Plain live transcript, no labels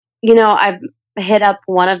I've hit up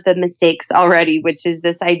one of the mistakes already, which is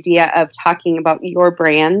this idea of talking about your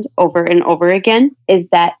brand over and over again, is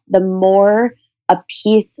that the more a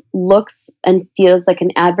piece looks and feels like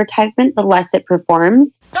an advertisement, the less it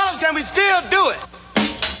performs. Fellas, can we still do it?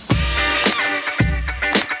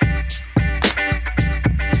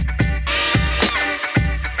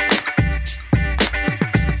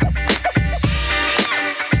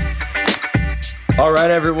 All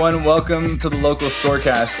right, everyone. Welcome to the Local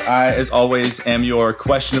Storecast. I, as always, am your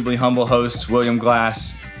questionably humble host, William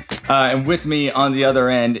Glass. And with me on the other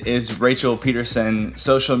end is Rachel Pedersen,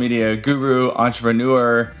 social media guru,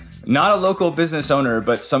 entrepreneur, not a local business owner,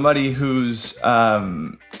 but somebody whose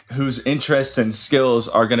interests and skills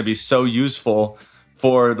are going to be so useful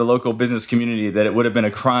for the local business community that it would have been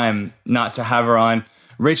a crime not to have her on.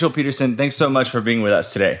 Rachel Pedersen, thanks so much for being with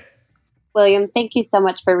us today. William, thank you so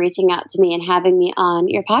much for reaching out to me and having me on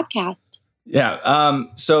your podcast. Yeah.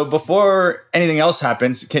 So before anything else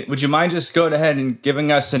happens, would you mind just going ahead and giving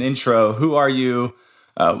us an intro? Who are you?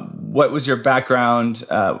 What was your background?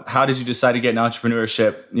 How did you decide to get in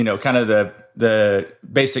entrepreneurship? Kind of the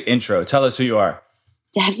basic intro. Tell us who you are.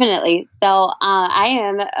 Definitely. So I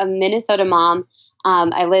am a Minnesota mom.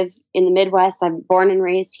 I live in the Midwest. I'm born and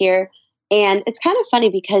raised here. And it's kind of funny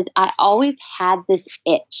because I always had this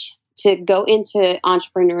itch to go into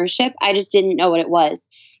entrepreneurship. I just didn't know what it was.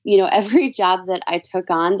 Every job that I took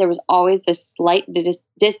on, there was always this slight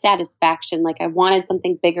dissatisfaction. Like I wanted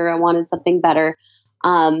something bigger. I wanted something better.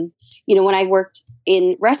 When I worked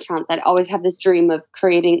in restaurants, I'd always have this dream of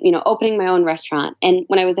creating, opening my own restaurant. And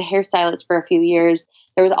when I was a hairstylist for a few years,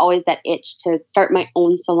 there was always that itch to start my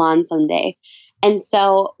own salon someday. And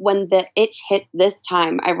so when the itch hit this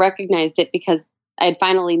time, I recognized it because I had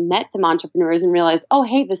finally met some entrepreneurs and realized, oh,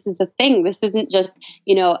 hey, this is a thing. This isn't just,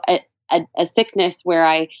 a sickness where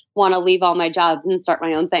I want to leave all my jobs and start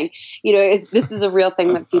my own thing. This is a real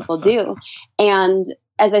thing that people do. And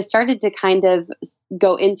as I started to kind of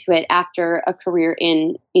go into it after a career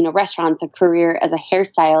in, restaurants, a career as a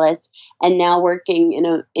hairstylist, and now working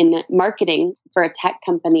in marketing for a tech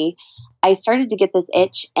company, I started to get this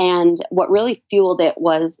itch. And what really fueled it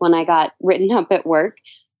was when I got written up at work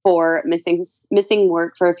for missing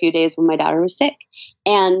work for a few days when my daughter was sick.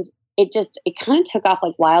 And it kind of took off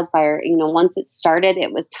like wildfire. Once it started,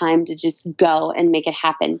 it was time to just go and make it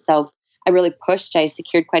happen. So I really pushed. I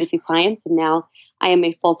secured quite a few clients, and now I am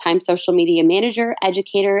a full-time social media manager,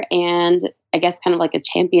 educator, and I guess kind of like a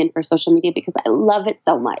champion for social media because I love it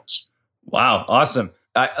so much. Wow. Awesome.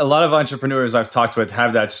 A lot of entrepreneurs I've talked with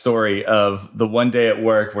have that story of the one day at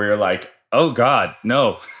work where you're like, oh God,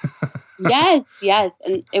 no. Yes.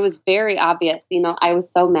 And it was very obvious. I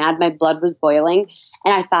was so mad. My blood was boiling.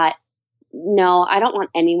 And I thought, no, I don't want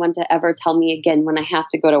anyone to ever tell me again when I have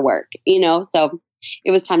to go to work, so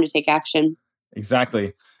it was time to take action.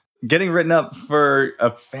 Exactly. Getting written up for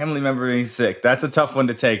a family member being sick, that's a tough one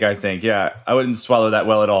to take, I think. Yeah, I wouldn't swallow that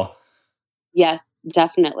well at all. Yes,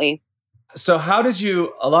 definitely. So how did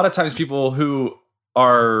you, a lot of times people who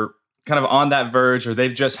are kind of on that verge or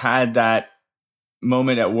they've just had that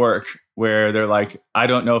moment at work where they're like, I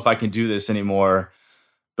don't know if I can do this anymore,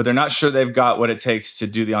 but they're not sure they've got what it takes to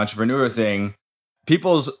do the entrepreneur thing.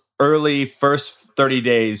 People's early first 30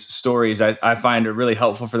 days stories, I find are really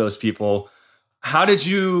helpful for those people. How did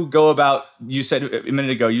you go about, you said a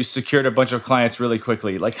minute ago, you secured a bunch of clients really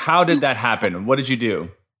quickly. Like, how did that happen? What did you do?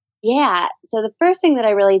 Yeah. So the first thing that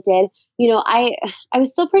I really did, I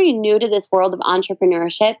was still pretty new to this world of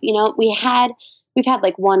entrepreneurship. We've had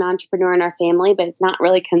like one entrepreneur in our family, but it's not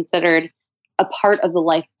really considered a part of the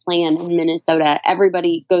life plan in Minnesota.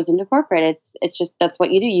 Everybody goes into corporate. It's just, that's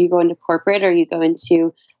what you do. You go into corporate or you go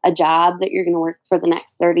into a job that you're going to work for the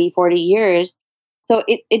next 30, 40 years. So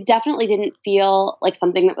it definitely didn't feel like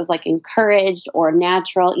something that was like encouraged or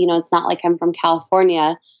natural. It's not like I'm from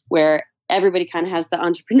California where everybody kind of has the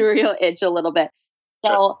entrepreneurial itch a little bit.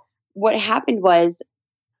 So what happened was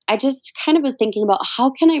I just kind of was thinking about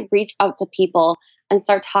how can I reach out to people and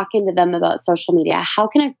start talking to them about social media? How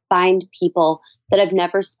can I find people that I've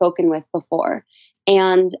never spoken with before?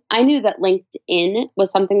 And I knew that LinkedIn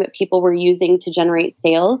was something that people were using to generate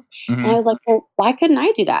sales. Mm-hmm. And I was like, well, why couldn't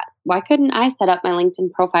I do that? Why couldn't I set up my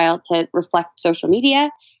LinkedIn profile to reflect social media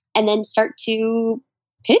and then start to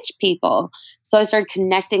pitch people? So I started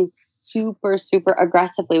connecting super, super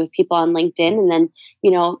aggressively with people on LinkedIn. And then,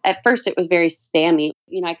 at first it was very spammy.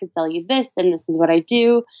 I could sell you this and this is what I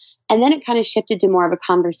do. And then it kind of shifted to more of a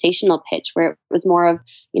conversational pitch where it was more of,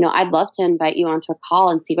 I'd love to invite you onto a call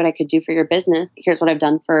and see what I could do for your business. Here's what I've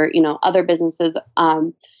done for, other businesses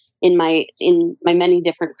in my many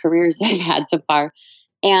different careers that I've had so far.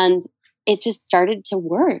 And it just started to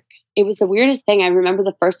work. It was the weirdest thing. I remember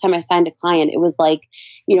the first time I signed a client, it was like,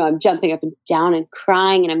 I'm jumping up and down and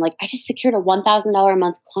crying. And I'm like, I just secured a $1,000 a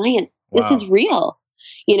month client. This Wow. is real.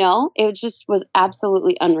 It just was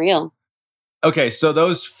absolutely unreal. Okay. So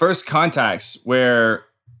those first contacts where,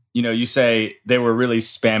 you say they were really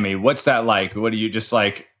spammy. What's that like? What do you just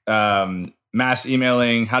like mass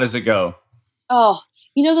emailing? How does it go? Oh,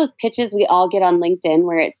 those pitches we all get on LinkedIn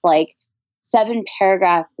where it's like 7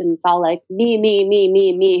 paragraphs and it's all like me, me, me,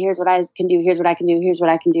 me, me. Here's what I can do. Here's what I can do. Here's what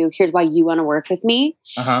I can do. Here's why you want to work with me.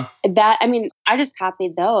 Uh-huh. I just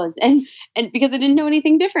copied those and because I didn't know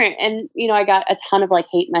anything different. And, I got a ton of like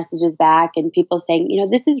hate messages back and people saying,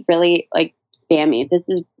 this is really like spammy. This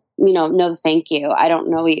is, no, thank you. I don't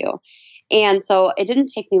know you. And so it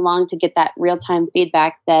didn't take me long to get that real-time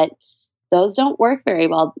feedback that those don't work very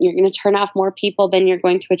well. You're going to turn off more people than you're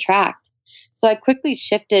going to attract. So I quickly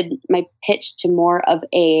shifted my pitch to more of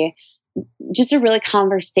just a really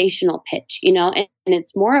conversational pitch, and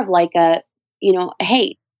it's more of like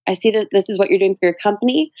hey, I see that this is what you're doing for your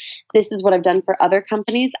company. This is what I've done for other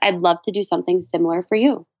companies. I'd love to do something similar for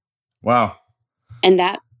you. Wow. And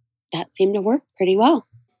that seemed to work pretty well.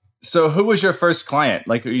 So who was your first client?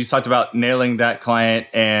 Like you talked about nailing that client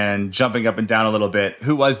and jumping up and down a little bit.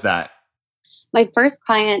 Who was that? My first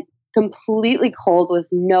client, completely cold with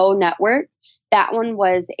no network. That one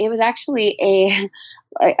it was actually it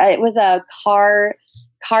was a car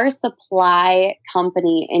supply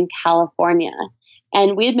company in California.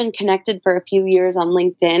 And we had been connected for a few years on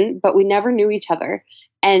LinkedIn, but we never knew each other.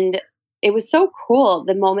 And it was so cool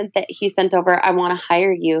the moment that he sent over, I want to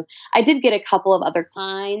hire you. I did get a couple of other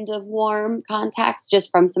kind of warm contacts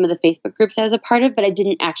just from some of the Facebook groups I was a part of, but I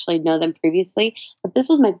didn't actually know them previously. But this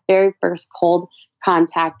was my very first cold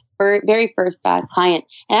contact, very first client.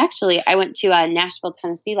 And actually, I went to Nashville,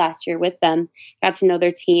 Tennessee last year with them, got to know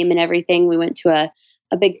their team and everything. We went to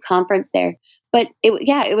a big conference there. But it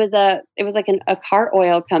was like a car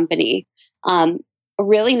oil company.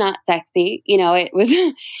 Really not sexy. It was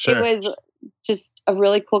Sure. It was just a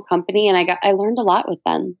really cool company and I learned a lot with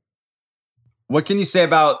them. What can you say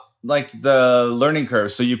about like the learning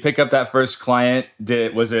curve? So you pick up that first client,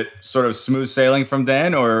 was it sort of smooth sailing from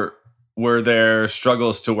then, or were there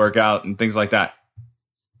struggles to work out and things like that?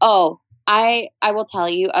 Oh, I will tell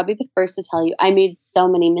you, I'll be the first to tell you, I made so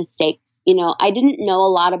many mistakes. I didn't know a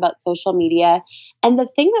lot about social media. And the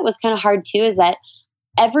thing that was kind of hard too is that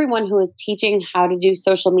everyone who was teaching how to do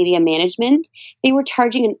social media management, they were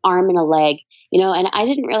charging an arm and a leg, and I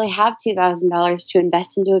didn't really have $2,000 to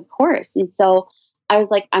invest into a course. And so I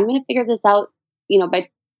was like, I'm going to figure this out, by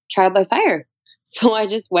trial by fire. So I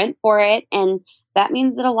just went for it. And that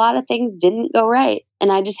means that a lot of things didn't go right.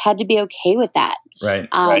 And I just had to be okay with that. Right.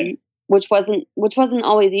 Which wasn't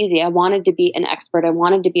always easy. I wanted to be an expert. I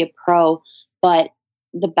wanted to be a pro, but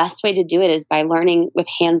the best way to do it is by learning with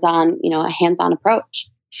a hands-on approach.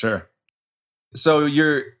 Sure. So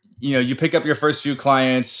you pick up your first few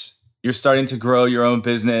clients, you're starting to grow your own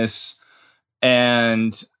business,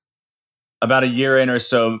 and about a year in or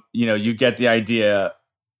so, you get the idea,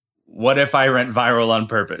 what if I went viral on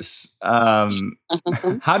purpose?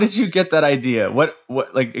 How did you get that idea? What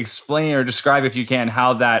like explain or describe, if you can,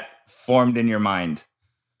 how that formed in your mind?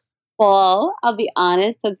 Well, I'll be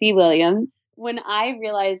honest with you, William. When I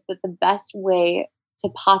realized that the best way to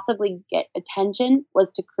possibly get attention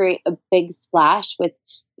was to create a big splash with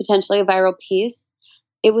potentially a viral piece,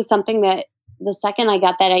 it was something that the second I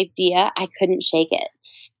got that idea, I couldn't shake it.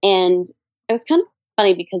 And it was kind of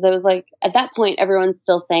funny because I was like, at that point, everyone's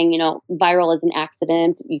still saying, viral is an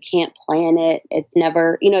accident. You can't plan it. It's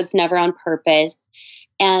never on purpose.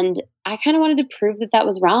 And I kind of wanted to prove that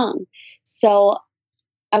was wrong. So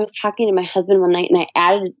I was talking to my husband one night and I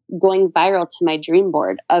added going viral to my dream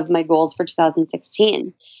board of my goals for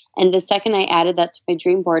 2016. And the second I added that to my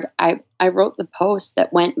dream board, I wrote the post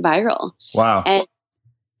that went viral. Wow. And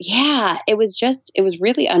yeah, it was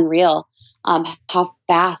really unreal how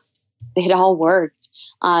fast it all worked.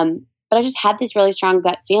 But I just had this really strong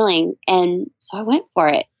gut feeling. And so I went for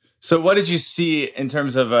it. So what did you see in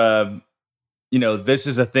terms of, this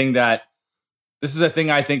is a thing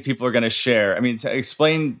I think people are going to share. I mean, to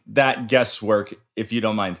explain that guesswork, if you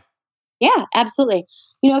don't mind. Yeah, absolutely.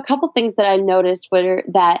 A couple things that I noticed were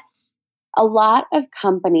that a lot of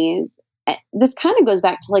companies, this kind of goes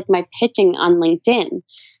back to like my pitching on LinkedIn.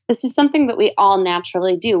 This is something that we all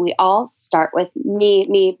naturally do. We all start with me,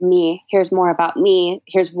 me, me. Here's more about me.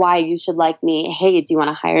 Here's why you should like me. Hey, do you want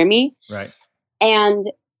to hire me? Right. And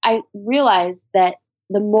I realized that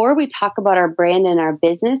the more we talk about our brand and our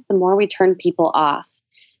business, the more we turn people off.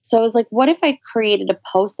 So I was like, what if I created a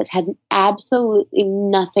post that had absolutely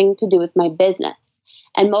nothing to do with my business?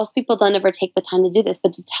 And most people don't ever take the time to do this,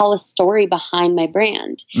 but to tell a story behind my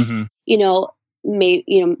brand. Mm-hmm.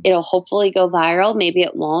 It'll hopefully go viral. Maybe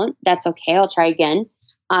it won't. That's okay. I'll try again.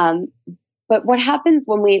 But what happens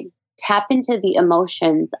when we tap into the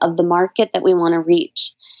emotions of the market that we want to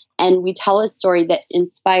reach, and we tell a story that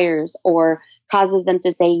inspires or causes them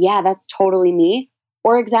to say, yeah, that's totally me,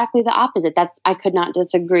 or exactly the opposite. I could not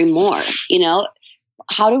disagree more.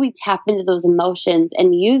 How do we tap into those emotions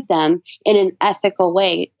and use them in an ethical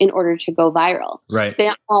way in order to go viral? Right.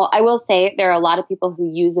 I will say there are a lot of people who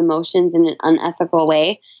use emotions in an unethical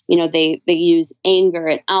way. They use anger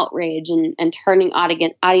and outrage and turning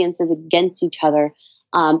audiences against each other,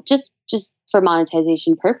 just for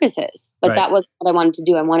monetization purposes. But Right. That was what I wanted to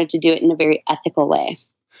do. I wanted to do it in a very ethical way.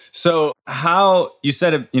 So how you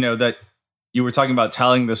said, that you were talking about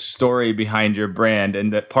telling the story behind your brand,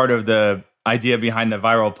 and that part of the idea behind the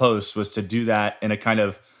viral post was to do that in a kind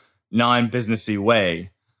of non-businessy way.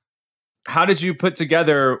 How did you put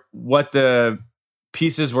together what the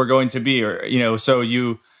pieces were going to be? Or,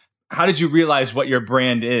 how did you realize what your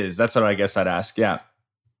brand is? That's what I guess I'd ask. Yeah.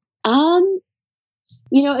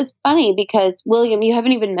 It's funny because, William, you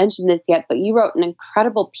haven't even mentioned this yet, but you wrote an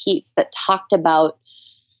incredible piece that talked about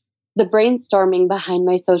the brainstorming behind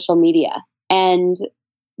my social media. And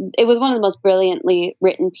it was one of the most brilliantly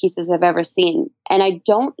written pieces I've ever seen. And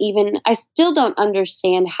I still don't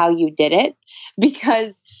understand how you did it,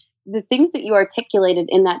 because the things that you articulated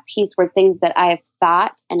in that piece were things that I have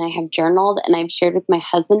thought and I have journaled and I've shared with my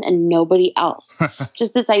husband and nobody else.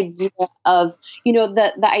 Just this idea of,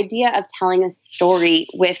 the idea of telling a story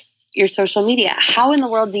with your social media. How in the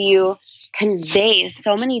world do you convey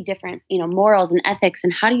so many different, morals and ethics,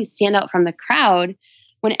 and how do you stand out from the crowd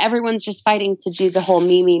when everyone's just fighting to do the whole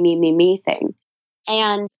me thing?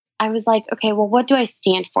 And I was like, okay, well, what do I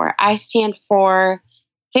stand for? I stand for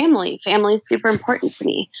family. Family is super important to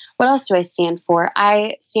me. What else do I stand for?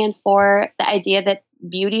 I stand for the idea that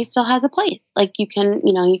beauty still has a place. Like you can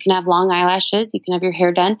have long eyelashes, you can have your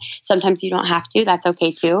hair done. Sometimes you don't have to. That's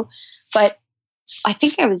okay too. But I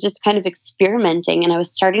think I was just kind of experimenting, and I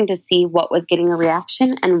was starting to see what was getting a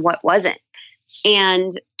reaction and what wasn't.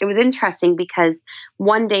 And it was interesting because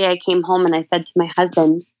one day I came home and I said to my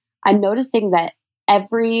husband, I'm noticing that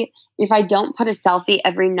if I don't put a selfie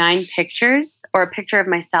every 9 pictures or a picture of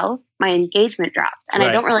myself, my engagement drops. And Right.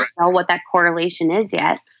 I don't really know what that correlation is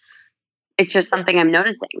yet. It's just something I'm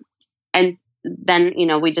noticing. And then,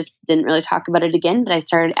 we just didn't really talk about it again, but I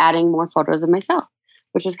started adding more photos of myself,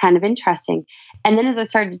 which was kind of interesting. And then as I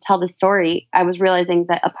started to tell the story, I was realizing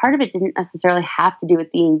that a part of it didn't necessarily have to do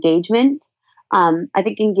with the engagement. I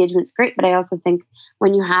think engagement's great, but I also think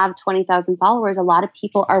when you have 20,000 followers, a lot of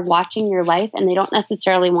people are watching your life and they don't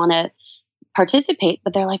necessarily want to participate,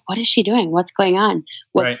 but they're like, what is she doing? What's going on?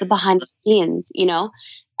 What's Right. the behind the scenes,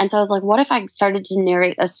 And so I was like, what if I started to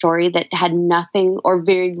narrate a story that had nothing or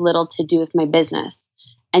very little to do with my business?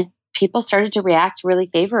 And people started to react really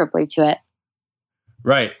favorably to it.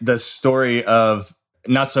 Right. The story of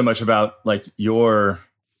not so much about like your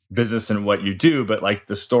business and what you do, but like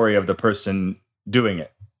the story of the person doing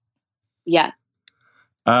it. Yes.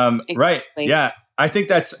 Right. Exactly. Yeah. I think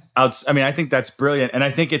that's I think that's brilliant. And I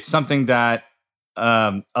think it's something that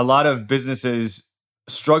a lot of businesses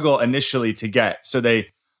struggle initially to get. So they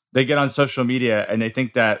get on social media and they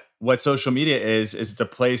think that what social media is it's a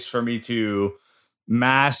place for me to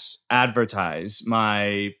mass advertise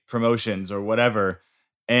my promotions or whatever.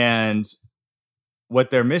 And what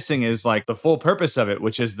they're missing is like the full purpose of it,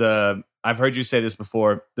 which is I've heard you say this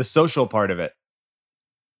before, the social part of it.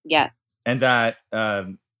 Yes. And that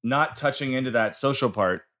not touching into that social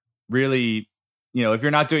part really, if you're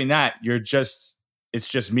not doing that, it's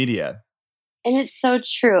just media. And it's so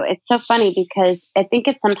true. It's so funny because I think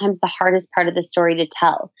it's sometimes the hardest part of the story to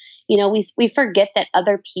tell. We forget that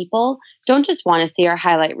other people don't just want to see our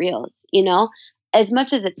highlight reels, as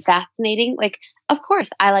much as it's fascinating. Like, of course,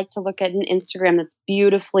 I like to look at an Instagram that's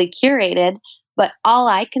beautifully curated, but all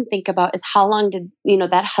I can think about is how long did,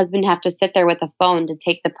 that husband have to sit there with a phone to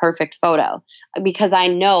take the perfect photo? Because I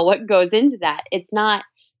know what goes into that. It's not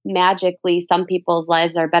magically some people's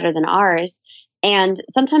lives are better than ours. And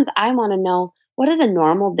sometimes I want to know, what does a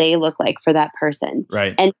normal day look like for that person?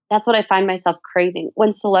 Right. And that's what I find myself craving.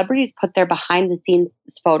 When celebrities put their behind the scenes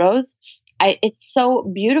photos, it's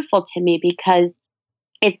so beautiful to me because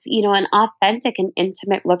it's, an authentic and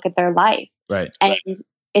intimate look at their life. Right. And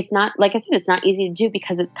it's not, like I said, it's not easy to do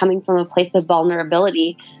because it's coming from a place of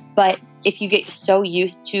vulnerability. But if you get so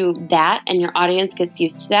used to that and your audience gets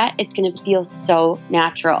used to that, it's going to feel so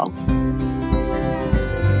natural.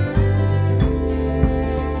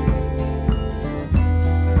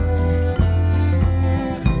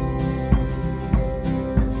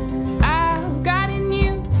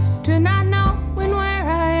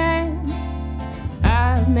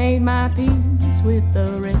 with the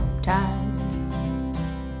riptide.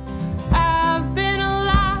 I've been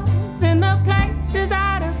alive in the places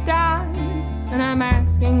I'd have died, and I'm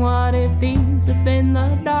asking, what if these have been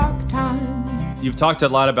the dark times? You've talked a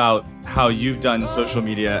lot about how you've done social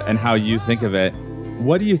media and how you think of it.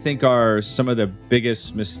 What do you think are some of the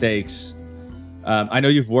biggest mistakes? I know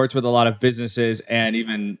you've worked with a lot of businesses and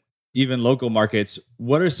even local markets.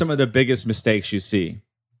 What are some of the biggest mistakes you see?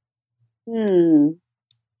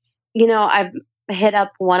 I've hit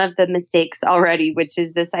up one of the mistakes already, which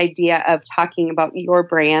is this idea of talking about your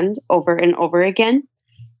brand over and over again.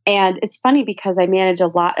 And it's funny because I manage a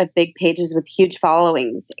lot of big pages with huge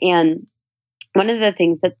followings. And one of the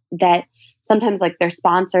things that sometimes like their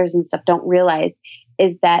sponsors and stuff don't realize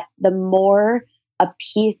is that the more a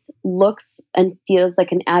piece looks and feels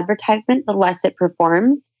like an advertisement, the less it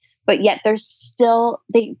performs. But yet there's still,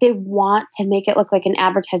 they want to make it look like an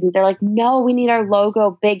advertisement. They're like, no, we need our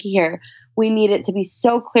logo big here. We need it to be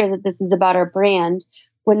so clear that this is about our brand.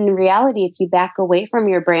 When in reality, if you back away from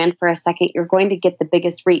your brand for a second, you're going to get the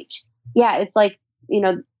biggest reach. Yeah, it's like,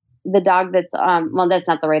 the dog that's, well, that's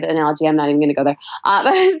not the right analogy. I'm not even going to go there.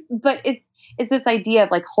 But it's this idea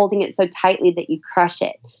of like holding it so tightly that you crush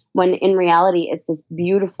it. When in reality, it's this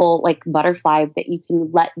beautiful like butterfly that you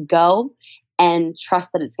can let go and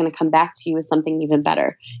trust that it's going to come back to you with something even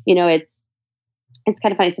better. It's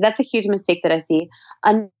kind of funny. So that's a huge mistake that I see.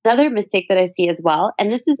 Another mistake that I see as well,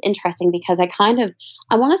 and this is interesting because I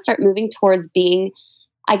want to start moving towards being,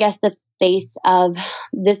 I guess, the face of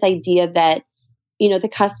this idea that, the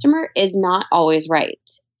customer is not always right.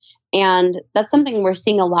 And that's something we're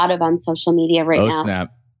seeing a lot of on social media right now. Oh,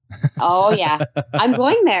 snap. Oh, yeah. I'm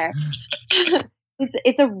going there.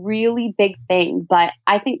 It's a really big thing. But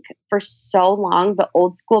I think for so long, the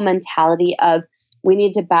old school mentality of we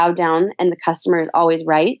need to bow down and the customer is always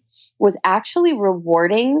right was actually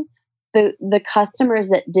rewarding the customers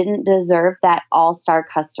that didn't deserve that all-star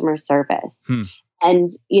customer service.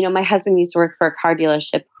 And, my husband used to work for a car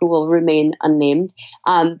dealership who will remain unnamed.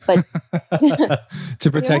 But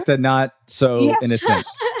to protect the not so innocent.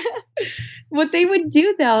 What they would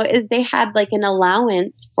do though is they had like an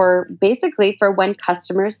allowance for when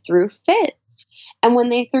customers threw fits. And when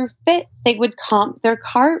they threw fits, they would comp their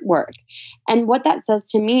cart work. And what that says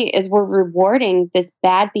to me is we're rewarding this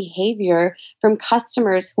bad behavior from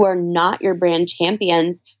customers who are not your brand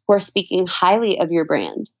champions, who are speaking highly of your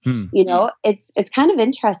brand. It's kind of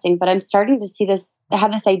interesting, but I'm starting to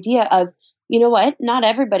have this idea of, you know what? Not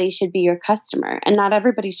everybody should be your customer and not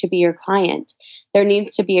everybody should be your client. There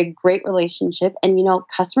needs to be a great relationship and,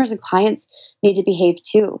 customers and clients need to behave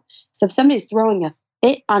too. So if somebody's throwing a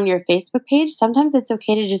fit on your Facebook page, sometimes it's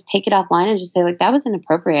okay to just take it offline and just say like, that was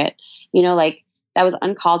inappropriate, like that was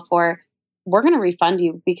uncalled for. We're going to refund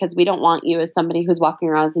you because we don't want you as somebody who's walking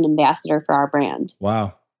around as an ambassador for our brand.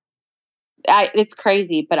 Wow. It's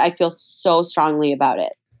crazy, but I feel so strongly about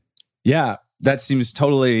it. Yeah. That seems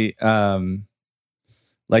totally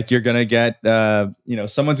like you're going to get,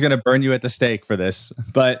 someone's going to burn you at the stake for this.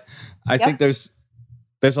 But I think there's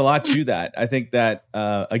a lot to that. I think that,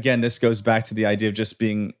 again, this goes back to the idea of just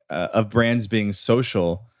being, of brands being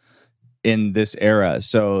social in this era.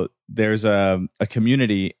 So there's a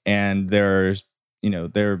community and there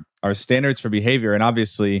are standards for behavior. And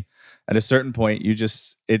obviously, at a certain point,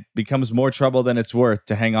 it becomes more trouble than it's worth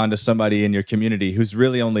to hang on to somebody in your community who's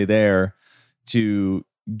really only there to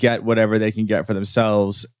get whatever they can get for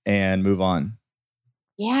themselves and move on.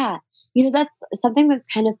 Yeah. That's something that's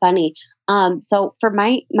kind of funny. So for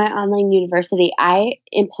my online university, I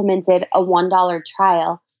implemented a $1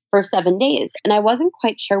 trial for 7 days. And I wasn't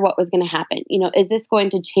quite sure what was going to happen. Is this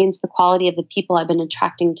going to change the quality of the people I've been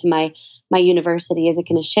attracting to my university? Is it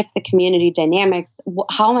going to shift the community dynamics?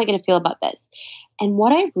 How am I going to feel about this? And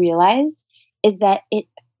what I realized is that it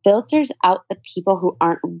filters out the people who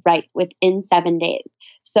aren't right within 7 days.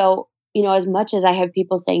 So, as much as I have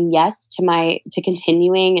people saying yes to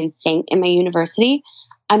continuing and staying in my university,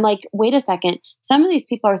 I'm like, wait a second, some of these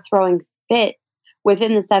people are throwing fits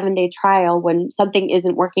within the 7-day trial when something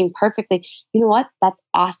isn't working perfectly. You know what? That's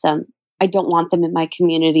awesome. I don't want them in my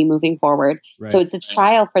community moving forward. Right. So it's a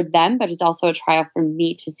trial for them, but it's also a trial for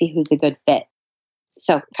me to see who's a good fit.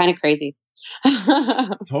 So kind of crazy.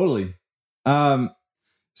 Totally.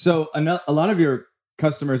 So a lot of your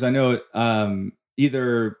customers, I know,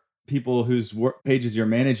 either people whose pages you're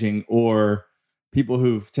managing or people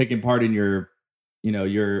who've taken part in your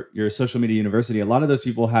social media university. A lot of those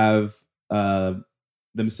people have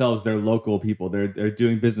themselves, they're local people. They're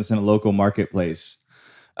doing business in a local marketplace.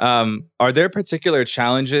 Are there particular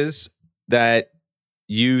challenges that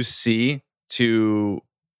you see to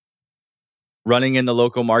running in the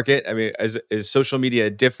local market? I mean, is social media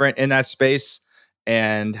different in that space,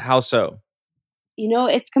 and how so?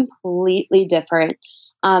 It's completely different.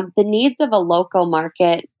 The needs of a local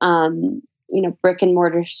market, brick and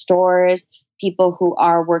mortar stores, people who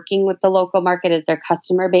are working with the local market as their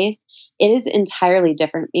customer base, it is entirely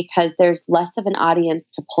different because there's less of an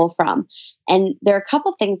audience to pull from. And there are a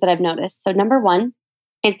couple things that I've noticed. So, number one,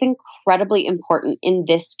 it's incredibly important in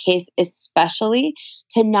this case, especially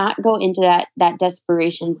to not go into that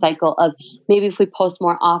desperation cycle of maybe if we post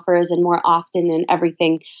more offers and more often and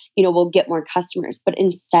everything, we'll get more customers. But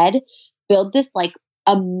instead, build this like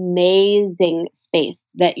amazing space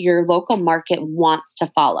that your local market wants to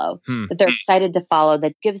follow, that they're excited to follow,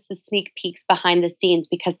 that gives the sneak peeks behind the scenes,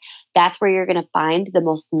 because that's where you're going to find the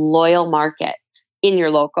most loyal market in your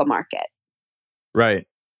local market. Right.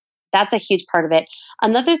 That's a huge part of it.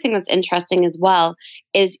 Another thing that's interesting as well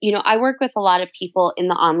is, I work with a lot of people in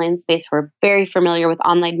the online space who are very familiar with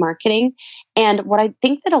online marketing. And what I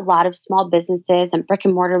think that a lot of small businesses and brick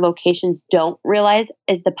and mortar locations don't realize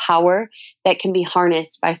is the power that can be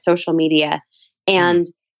harnessed by social media. And,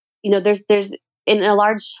 there's in a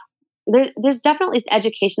large, there's definitely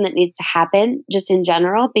education that needs to happen just in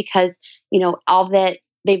general, because, all that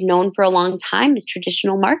they've known for a long time is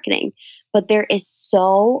traditional marketing. But there is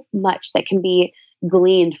so much that can be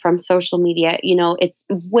gleaned from social media. It's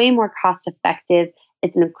way more cost effective.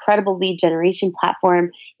 It's an incredible lead generation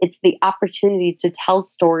platform. It's the opportunity to tell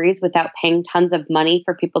stories without paying tons of money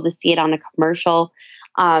for people to see it on a commercial.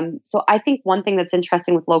 So I think one thing that's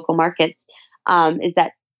interesting with local markets is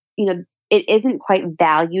that, it isn't quite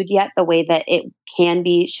valued yet the way that it can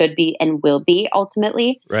be, should be, and will be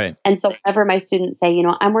ultimately. Right. And so whenever my students say,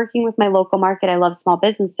 I'm working with my local market, I love small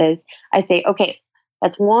businesses, I say, okay,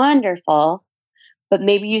 that's wonderful, but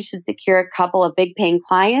maybe you should secure a couple of big paying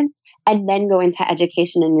clients and then go into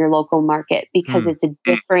education in your local market, because it's a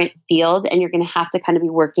different field and you're going to have to kind of be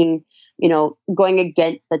working, going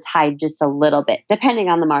against the tide just a little bit, depending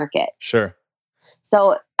on the market. Sure.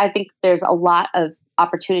 So I think there's a lot of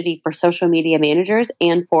opportunity for social media managers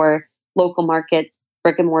and for local markets,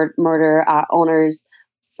 brick and mortar owners,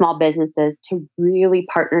 small businesses to really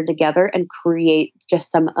partner together and create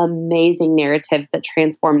just some amazing narratives that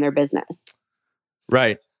transform their business.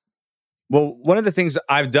 Right. Well, one of the things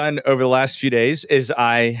I've done over the last few days is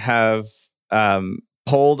I have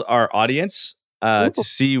polled our audience to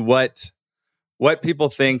see what people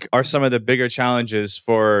think are some of the bigger challenges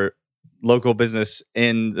for local business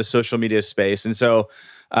in the social media space. And so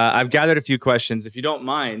I've gathered a few questions. If you don't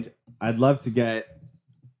mind, I'd love to get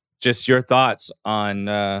just your thoughts on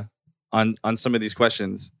some of these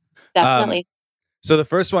questions. Definitely. So the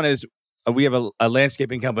first one is, we have a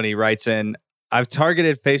landscaping company writes in, I've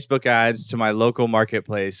targeted Facebook ads to my local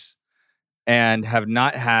marketplace and have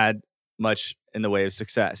not had much in the way of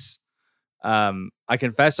success. I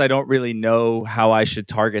confess I don't really know how I should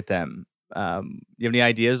target them. You have any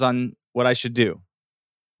ideas on what I should do?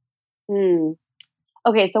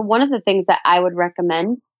 Okay, so one of the things that I would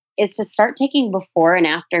recommend is to start taking before and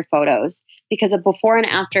after photos, because a before and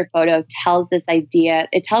after photo tells this idea,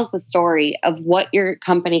 it tells the story of what your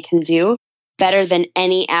company can do better than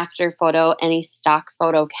any after photo, any stock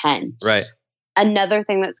photo can. Right. Another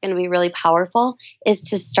thing that's going to be really powerful is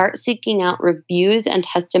to start seeking out reviews and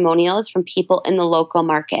testimonials from people in the local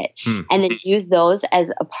market, and then use those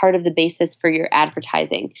as a part of the basis for your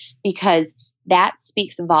advertising, because that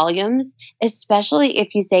speaks volumes, especially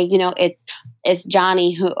if you say, it's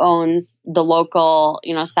Johnny who owns the local,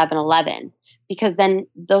 7-Eleven, because then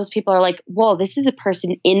those people are like, whoa, this is a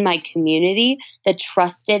person in my community that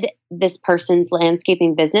trusted this person's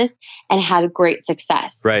landscaping business and had great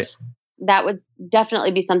success. Right. That would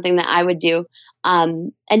definitely be something that I would do.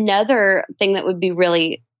 Another thing that would be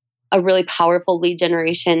a really powerful lead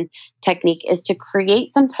generation technique is to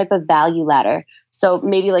create some type of value ladder. So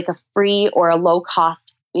maybe like a free or a low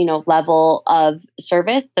cost, level of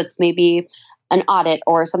service that's maybe an audit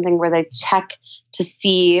or something where they check to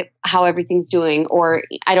see how everything's doing. Or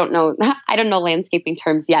I don't know landscaping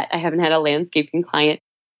terms yet. I haven't had a landscaping client.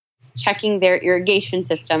 Checking their irrigation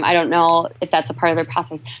system. I don't know if that's a part of their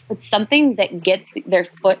process, but something that gets their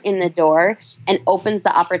foot in the door and opens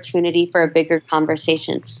the opportunity for a bigger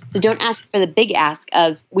conversation. So don't ask for the big ask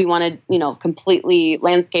of, we want to, completely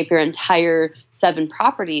landscape your entire 7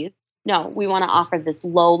 properties. No, we want to offer this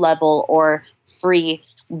low level or free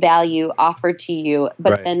value offer to you,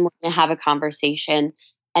 but Right. Then we're going to have a conversation,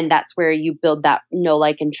 and that's where you build that know,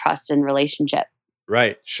 like, and trust and relationship.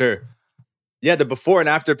 Right. Sure. Yeah, the before and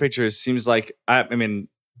after pictures seems like, I mean,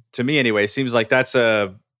 to me anyway, seems like that's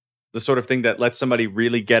the sort of thing that lets somebody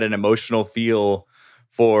really get an emotional feel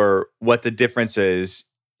for what the difference is,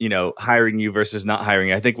 hiring you versus not hiring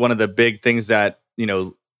you. I think one of the big things that,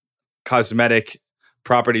 cosmetic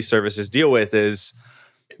property services deal with is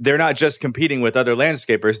they're not just competing with other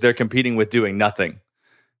landscapers, they're competing with doing nothing.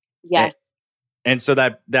 Yes. And so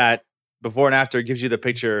that before and after gives you the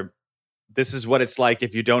picture. This is what it's like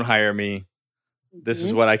if you don't hire me. This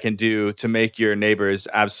is what I can do to make your neighbors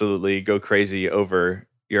absolutely go crazy over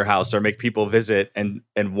your house, or make people visit and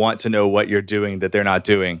want to know what you're doing that they're not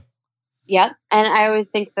doing. Yep. And I always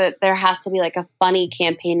think that there has to be like a funny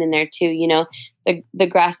campaign in there too. The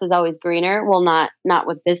grass is always greener. Well, not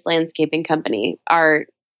with this landscaping company. Our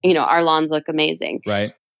lawns look amazing.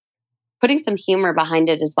 Right. Putting some humor behind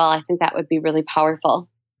it as well. I think that would be really powerful.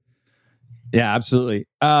 Yeah, absolutely.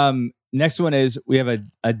 Next one is we have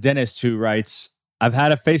a dentist who writes, I've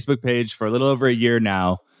had a Facebook page for a little over a year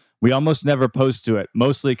now. We almost never post to it,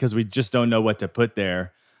 mostly because we just don't know what to put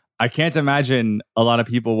there. I can't imagine a lot of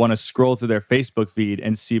people want to scroll through their Facebook feed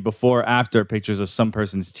and see before after pictures of some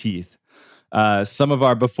person's teeth. Some of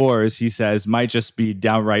our befores, he says, might just be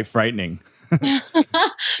downright frightening.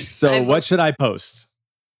 So what should I post?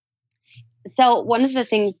 So one of the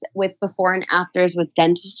things with before and afters with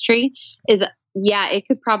dentistry is, it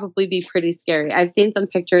could probably be pretty scary. I've seen some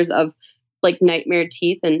pictures of like nightmare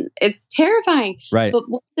teeth and it's terrifying. Right. But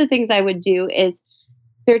one of the things I would do is,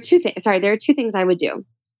 there are two things I would do.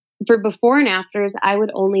 For before and afters, I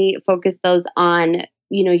would only focus those on,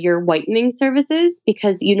 your whitening services,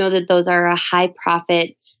 because that those are a high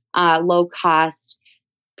profit, low cost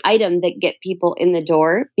item that get people in the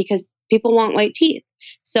door because people want white teeth.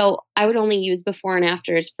 So I would only use before and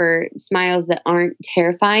afters for smiles that aren't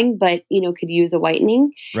terrifying, but, could use a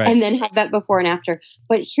whitening, right, and then have that before and after.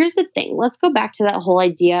 But here's the thing. Let's go back to that whole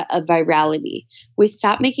idea of virality. We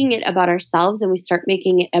stop making it about ourselves and we start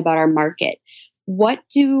making it about our market. What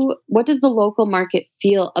does the local market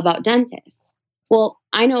feel about dentists? Well,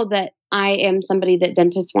 I know that I am somebody that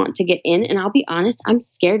dentists want to get in, and I'll be honest, I'm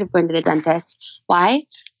scared of going to the dentist. Why?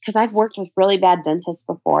 Because I've worked with really bad dentists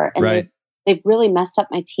before, and right, they've really messed up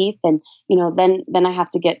my teeth, and then I have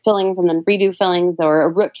to get fillings and then redo fillings or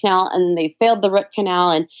a root canal, and they failed the root canal,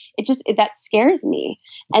 and that scares me.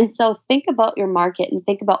 And so think about your market and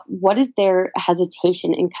think about, what is their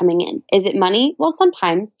hesitation in coming in? Is it money? Well,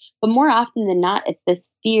 sometimes, but more often than not, it's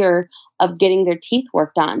this fear of getting their teeth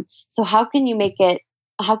worked on. So how can you make it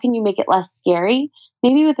less scary?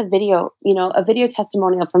 Maybe with a video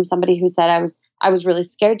testimonial from somebody who said, I was really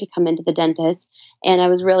scared to come into the dentist. And I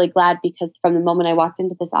was really glad, because from the moment I walked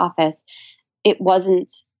into this office, it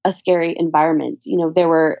wasn't a scary environment. There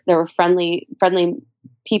were friendly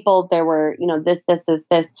people. There were, this.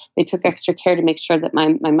 They took extra care to make sure that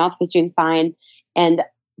my mouth was doing fine. And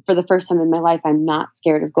for the first time in my life, I'm not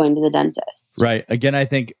scared of going to the dentist. Right. Again, I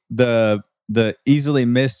think the easily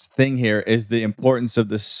missed thing here is the importance of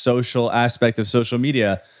the social aspect of social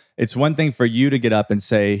media. It's one thing for you to get up and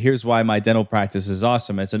say, here's why my dental practice is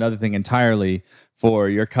awesome. It's another thing entirely for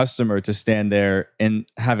your customer to stand there and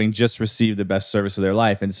having just received the best service of their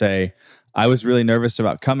life and say, I was really nervous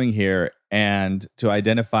about coming here, and to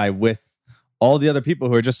identify with all the other people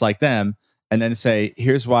who are just like them, and then say,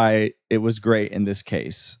 here's why it was great in this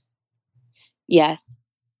case. Yes,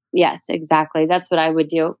 exactly. That's what I would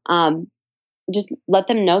do. Just let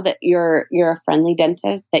them know that you're a friendly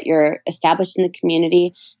dentist, that you're established in the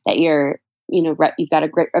community, that you've got a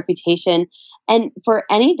great reputation. And for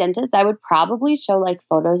any dentist, I would probably show like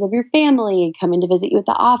photos of your family coming to visit you at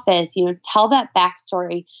the office, tell that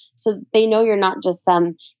backstory so they know you're not just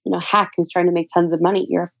some, hack who's trying to make tons of money.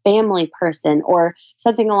 You're a family person or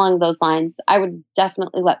something along those lines. I would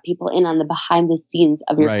definitely let people in on the behind the scenes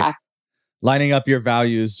of your practice. Lining up your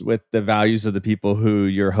values with the values of the people who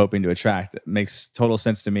you're hoping to attract. It makes total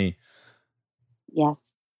sense to me.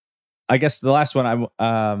 Yes. I guess the last one,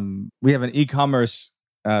 we have an e-commerce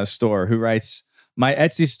store who writes, my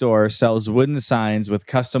Etsy store sells wooden signs with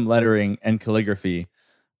custom lettering and calligraphy.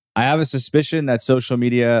 I have a suspicion that social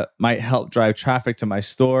media might help drive traffic to my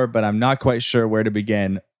store, but I'm not quite sure where to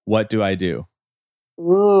begin. What do I do?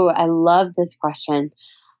 Ooh, I love this question.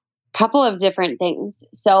 Couple of different things.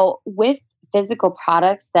 So with physical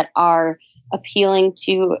products that are appealing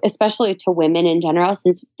to, especially to women in general,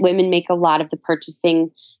 since women make a lot of the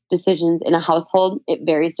purchasing decisions in a household, it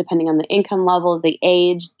varies depending on the income level, the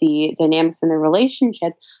age, the dynamics in the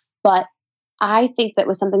relationship. But I think that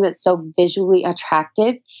with something that's so visually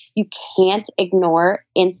attractive, you can't ignore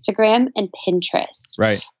Instagram and Pinterest.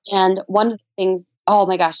 Right. And one of the things, oh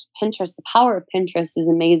my gosh, Pinterest, the power of Pinterest is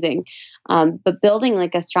amazing. But building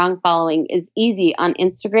like a strong following is easy on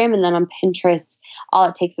Instagram. And then on Pinterest, all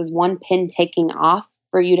it takes is one pin taking off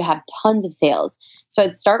for you to have tons of sales. So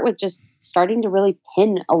I'd start with just starting to really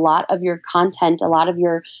pin a lot of your content, a lot of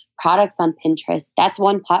your products on Pinterest. That's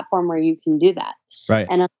one platform where you can do that. Right.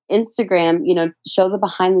 And on Instagram, show the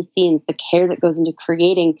behind the scenes, the care that goes into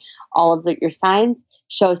creating all of your signs,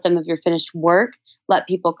 show some of your finished work, let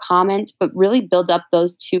people comment, but really build up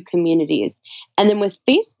those two communities. And then with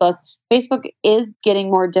Facebook is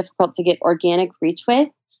getting more difficult to get organic reach with.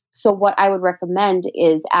 So what I would recommend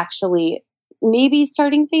is actually maybe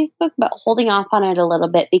starting Facebook, but holding off on it a little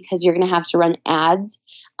bit because you're going to have to run ads.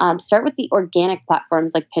 Start with the organic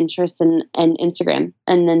platforms like Pinterest and Instagram,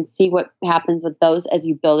 and then see what happens with those as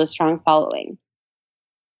you build a strong following.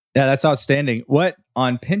 Yeah, that's outstanding. What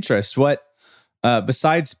on Pinterest? What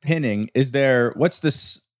besides pinning, what's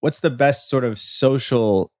the best sort of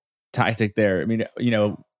social tactic there? I mean,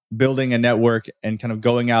 building a network and kind of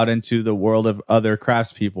going out into the world of other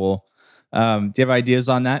craftspeople. Do you have ideas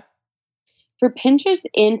on that? For Pinterest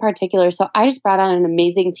in particular, so I just brought on an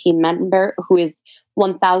amazing team member who is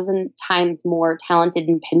 1,000 times more talented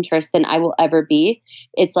in Pinterest than I will ever be.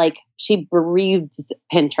 It's like she breathes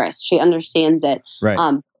Pinterest. She understands it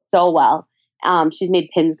so well. She's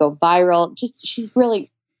made pins go viral. She's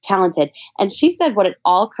really talented. And she said what it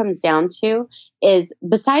all comes down to is,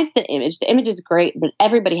 besides the image is great, but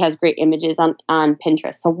everybody has great images on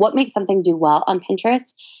Pinterest. So what makes something do well on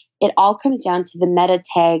Pinterest? It all comes down to the meta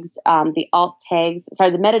tags, the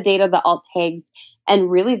metadata, the alt tags,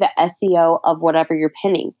 and really the SEO of whatever you're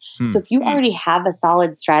pinning. So if you already have a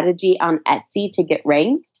solid strategy on Etsy to get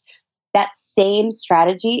ranked, that same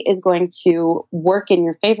strategy is going to work in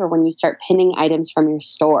your favor when you start pinning items from your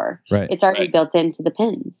store. Right. It's already built into the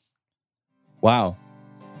pins. Wow.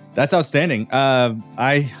 That's outstanding.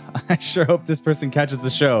 I sure hope this person catches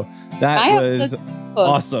the show. That was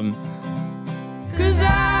awesome. 'Cause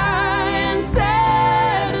I am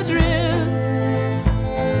set adrift,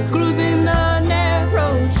 cruising the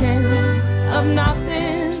narrow channel of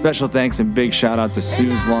nothing. Special thanks and big shout out to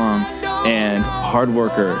Suze Long and Hard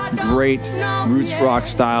Worker. Great roots rock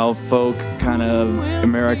style, folk kind of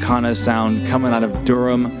Americana sound coming out of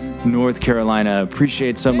Durham, North Carolina.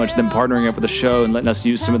 Appreciate so much them partnering up with the show and letting us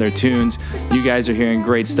use some of their tunes. You guys are hearing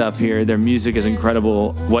great stuff here. Their music is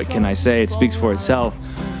incredible. What can I say? It speaks for itself.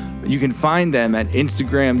 You can find them at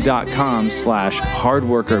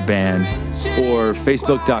Instagram.com/hardworkerband or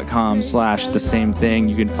Facebook.com/the same thing.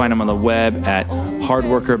 You can find them on the web at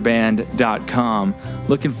hardworkerband.com.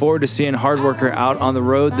 Looking forward to seeing Hardworker out on the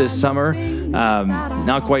road this summer.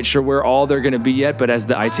 Not quite sure where all they're going to be yet, but as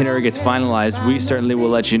the itinerary gets finalized, we certainly will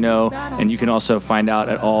let you know. And you can also find out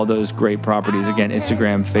at all those great properties. Again,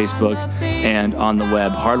 Instagram, Facebook, and on the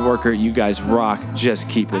web. Hardworker, you guys rock. Just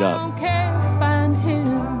keep it up.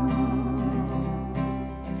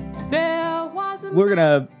 We're going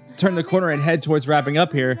to turn the corner and head towards wrapping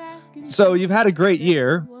up here. So you've had a great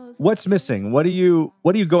year. What's missing? What are you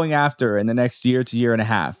going after in the next year to year and a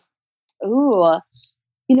half? Ooh,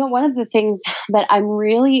 one of the things that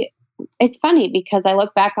it's funny because I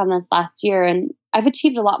look back on this last year and I've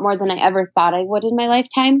achieved a lot more than I ever thought I would in my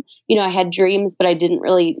lifetime. I had dreams, but I didn't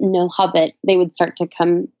really know how that they would start to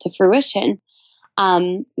come to fruition.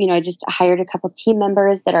 I just hired a couple team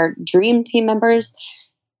members that are dream team members.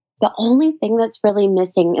 The only thing that's really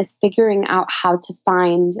missing is figuring out how to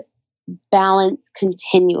find balance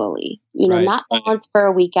continually, Right. Not balance for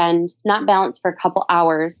a weekend, not balance for a couple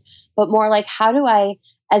hours, but more like, how do I,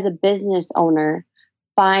 as a business owner,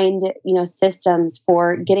 find, systems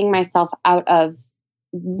for getting myself out of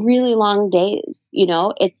really long days?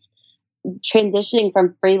 It's transitioning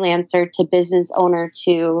from freelancer to business owner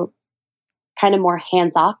to kind of more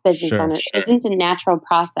hands-off business owner. It isn't a natural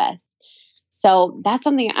process. So that's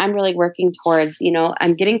something I'm really working towards.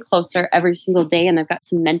 I'm getting closer every single day, and I've got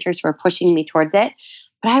some mentors who are pushing me towards it.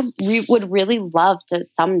 But I would really love to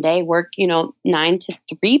someday work, 9 to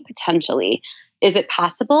 3 potentially. Is it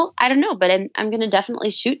possible? I don't know, but I'm going to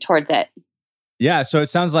definitely shoot towards it. Yeah. So it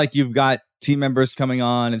sounds like you've got team members coming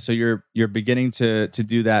on, and so you're beginning to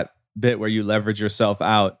do that bit where you leverage yourself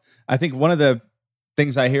out. I think one of the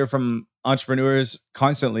things I hear from entrepreneurs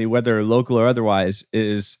constantly, whether local or otherwise,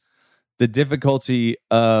 is the difficulty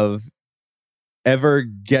of ever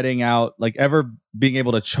getting out, like ever being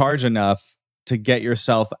able to charge enough to get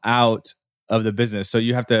yourself out of the business. So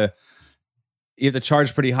you have to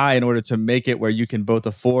charge pretty high in order to make it where you can both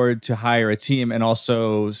afford to hire a team and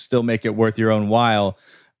also still make it worth your own while.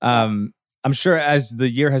 I'm sure as the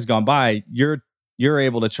year has gone by, you're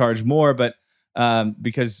able to charge more, but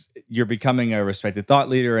because you're becoming a respected thought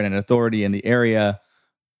leader and an authority in the area.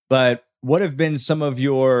 But what have been some of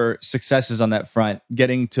your successes on that front,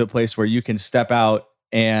 getting to a place where you can step out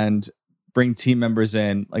and bring team members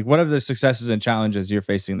in? Like, what are the successes and challenges you're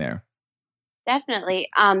facing there? Definitely.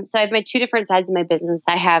 So I have my two different sides of my business.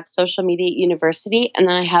 I have Social Media University, and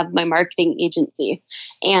then I have my marketing agency.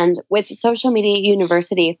 And with Social Media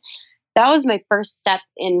University, that was my first step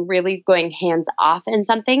in really going hands off in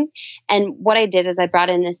something. And what I did is I brought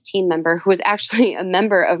in this team member who was actually a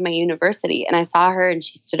member of my university. And I saw her and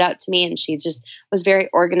she stood out to me and she just was very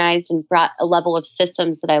organized and brought a level of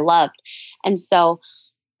systems that I loved. And so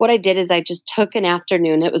what I did is I just took an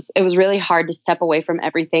afternoon. It was really hard to step away from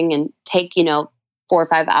everything and take, 4 or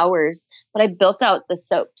 5 hours. But I built out the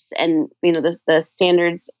SOAPs and, the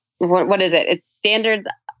standards. What is it? It's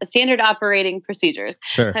standard operating procedures.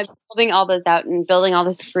 Sure. I'm building all those out and building all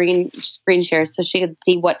the screen shares so she could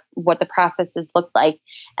see what the processes looked like.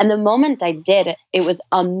 And the moment I did, it was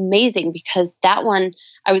amazing because that one,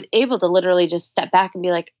 I was able to literally just step back and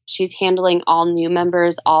be like, she's handling all new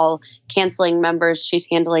members, all canceling members. She's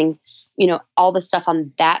handling, all the stuff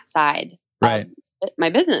on that side right. of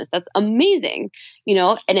my business. That's amazing,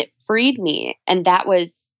 and it freed me. And that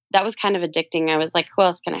was kind of addicting. I was like, who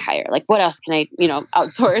else can I hire? Like, what else can I,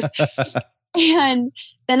 outsource? And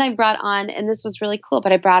then I brought on, and this was really cool,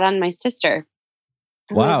 but I brought on my sister.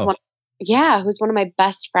 Wow. Who's one of my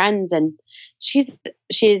best friends. And she's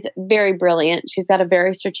very brilliant. She's got a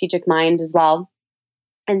very strategic mind as well.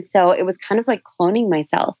 And so it was kind of like cloning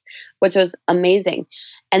myself, which was amazing.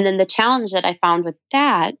 And then the challenge that I found with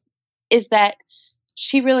that is that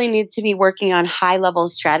she really needs to be working on high level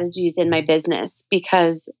strategies in my business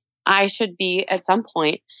because I should be at some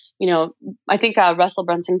point, I think Russell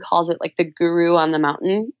Brunson calls it like the guru on the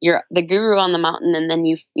mountain. You're the guru on the mountain, and then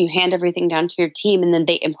you hand everything down to your team, and then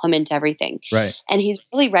they implement everything. Right. And he's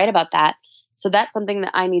really right about that. So that's something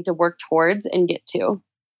that I need to work towards and get to.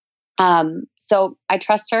 So I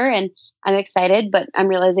trust her, and I'm excited, but I'm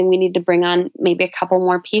realizing we need to bring on maybe a couple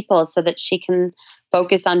more people so that she can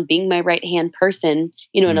focus on being my right hand person,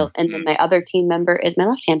 and then my other team member is my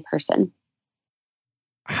left hand person.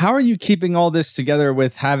 How are you keeping all this together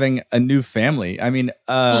with having a new family? I mean,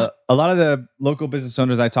 a lot of the local business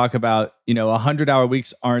owners I talk about, 100-hour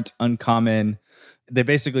weeks aren't uncommon. They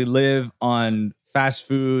basically live on fast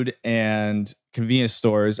food and convenience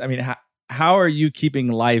stores. I mean, how are you keeping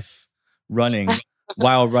life running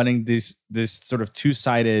while running this sort of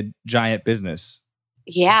two-sided giant business?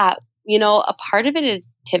 Yeah. A part of it is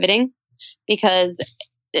pivoting because,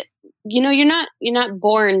 you're not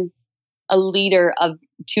born a leader of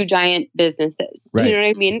two giant businesses. Right. Do you know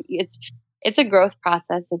what I mean? It's a growth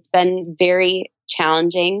process. It's been very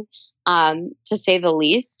challenging, to say the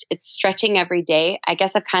least. It's stretching every day. I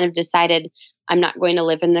guess I've kind of decided I'm not going to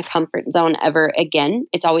live in the comfort zone ever again.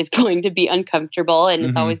 It's always going to be uncomfortable and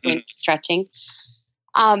it's always going to be stretching.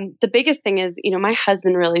 The biggest thing is, my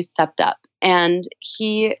husband really stepped up, and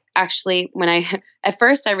he actually, at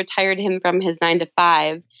first I retired him from his 9 to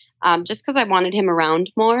 5, just because I wanted him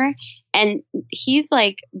around more. And he's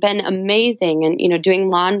been amazing and,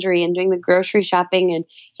 doing laundry and doing the grocery shopping. And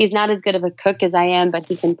he's not as good of a cook as I am, but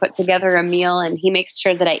he can put together a meal and he makes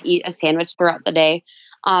sure that I eat a sandwich throughout the day.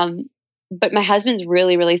 But my husband's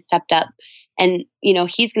really, really stepped up. And,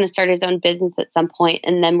 he's going to start his own business at some point,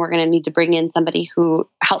 and then we're going to need to bring in somebody who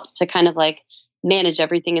helps to kind of manage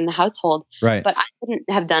everything in the household. Right. But I couldn't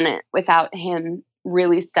have done it without him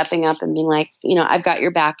really stepping up and being like, I've got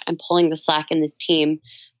your back. I'm pulling the slack in this team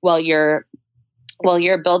while you're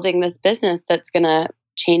building this business that's going to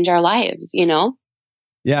change our lives,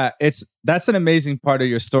 Yeah, that's an amazing part of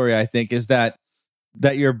your story, I think, is that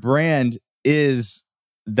your brand is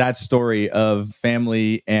that story of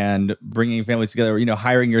family and bringing families together,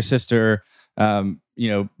 hiring your sister,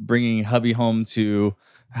 bringing hubby home to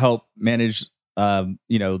help manage,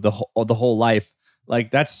 the whole life.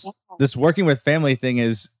 That's this working with family thing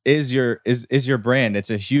is your brand. It's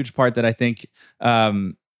a huge part that I think,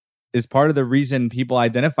 is part of the reason people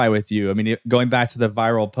identify with you. I mean, going back to the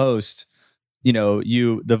viral post, the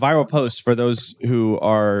viral post, for those who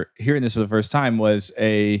are hearing this for the first time, was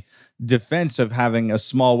a defense of having a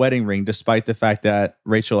small wedding ring, despite the fact that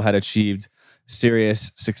Rachel had achieved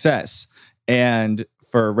serious success. And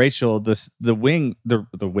for Rachel, the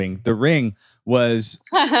ring was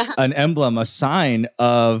an emblem, a sign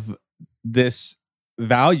of this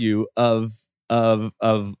value of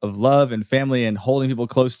love and family and holding people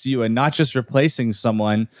close to you, and not just replacing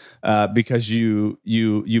someone because you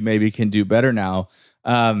maybe can do better now.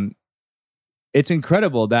 It's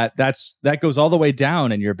incredible that goes all the way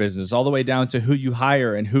down in your business, all the way down to who you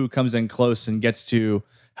hire and who comes in close and gets to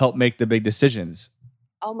help make the big decisions.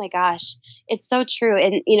 Oh my gosh, it's so true.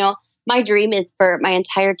 And, my dream is for my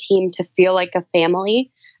entire team to feel like a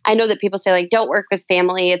family. I know that people say like, don't work with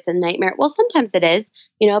family. It's a nightmare. Well, sometimes it is,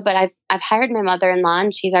 but I've hired my mother-in-law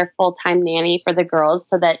and she's our full-time nanny for the girls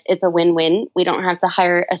so that it's a win-win. We don't have to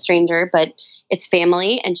hire a stranger, but it's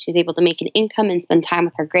family and she's able to make an income and spend time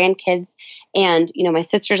with her grandkids. And, my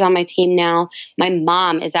sister's on my team now. My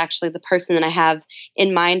mom is actually the person that I have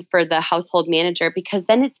in mind for the household manager, because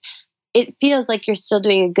then it feels like you're still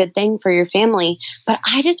doing a good thing for your family. But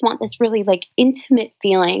I just want this really like intimate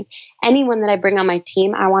feeling. Anyone that I bring on my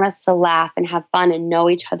team, I want us to laugh and have fun and know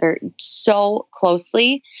each other so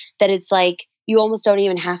closely that it's like you almost don't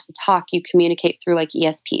even have to talk. You communicate through like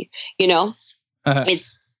ESP,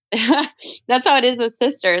 It's that's how it is with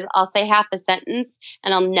sisters. I'll say half a sentence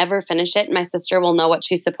and I'll never finish it. My sister will know what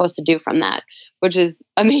she's supposed to do from that, which is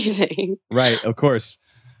amazing. Right, of course.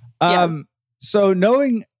 Yes. So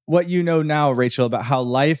knowing what you know now, Rachel, about how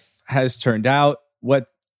life has turned out, what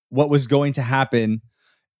was going to happen,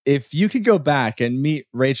 if you could go back and meet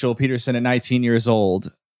Rachel Pedersen at 19 years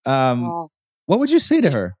old, what would you say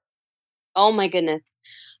to her? Oh my goodness.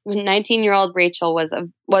 19-year-old Rachel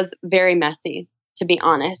was very messy, to be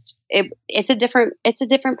honest. It's a different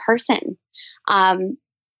person.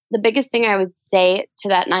 The biggest thing I would say to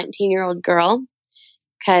that 19-year-old girl,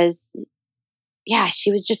 because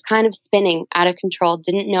she was just kind of spinning out of control,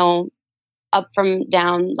 didn't know up from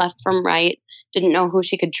down, left from right, didn't know who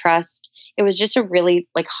she could trust. It was just a really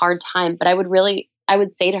like hard time. But I would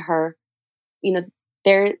say to her,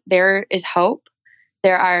 there is hope.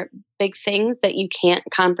 There are big things that you can't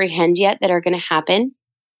comprehend yet that are going to happen.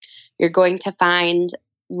 You're going to find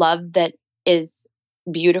love that is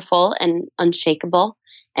beautiful and unshakable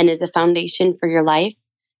and is a foundation for your life.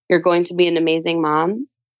 You're going to be an amazing mom.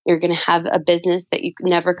 You're going to have a business that you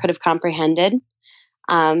never could have comprehended.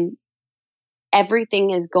 Everything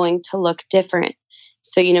is going to look different.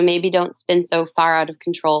 So, maybe don't spin so far out of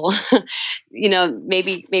control.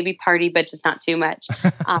 Maybe party, but just not too much.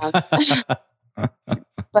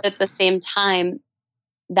 But at the same time,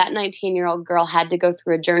 that 19-year-old girl had to go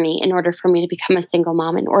through a journey in order for me to become a single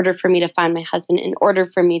mom, in order for me to find my husband, in order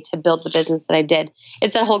for me to build the business that I did.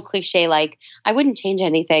 It's that whole cliche, like, I wouldn't change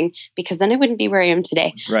anything because then I wouldn't be where I am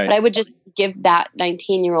today. Right. But I would just give that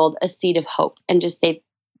 19-year-old a seed of hope and just say,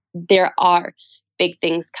 there are big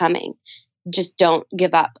things coming. Just don't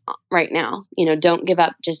give up right now. Don't give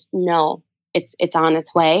up. Just know it's on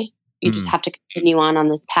its way. You just have to continue on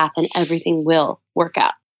this path and everything will work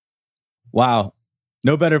out. Wow.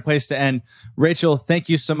 No better place to end. Rachel, thank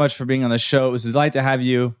you so much for being on the show. It was a delight to have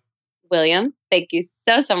you. William, thank you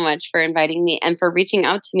so much for inviting me and for reaching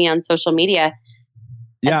out to me on social media.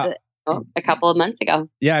 Yeah. A couple of months ago.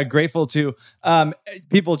 Yeah, grateful too.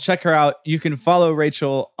 People, check her out. You can follow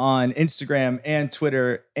Rachel on Instagram and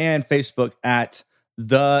Twitter and Facebook at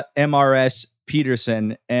the MRS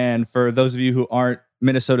Pedersen. And for those of you who aren't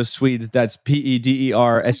Minnesota Swedes, that's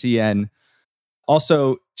Pedersen.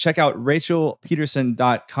 Also, check out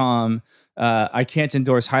rachelpedersen.com. I can't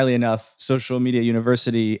endorse highly enough Social Media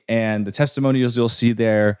University and the testimonials you'll see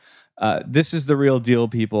there. This is the real deal,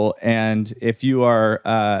 people. And if you're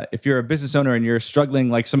a business owner and you're struggling,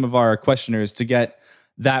 like some of our questioners, to get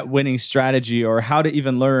that winning strategy or how to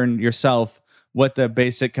even learn yourself what the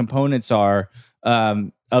basic components are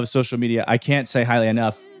of social media, I can't say highly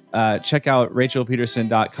enough. Check out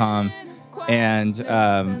rachelpedersen.com.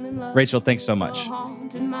 And Rachel, thanks so much.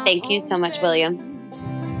 Thank you so much, William.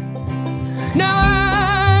 Now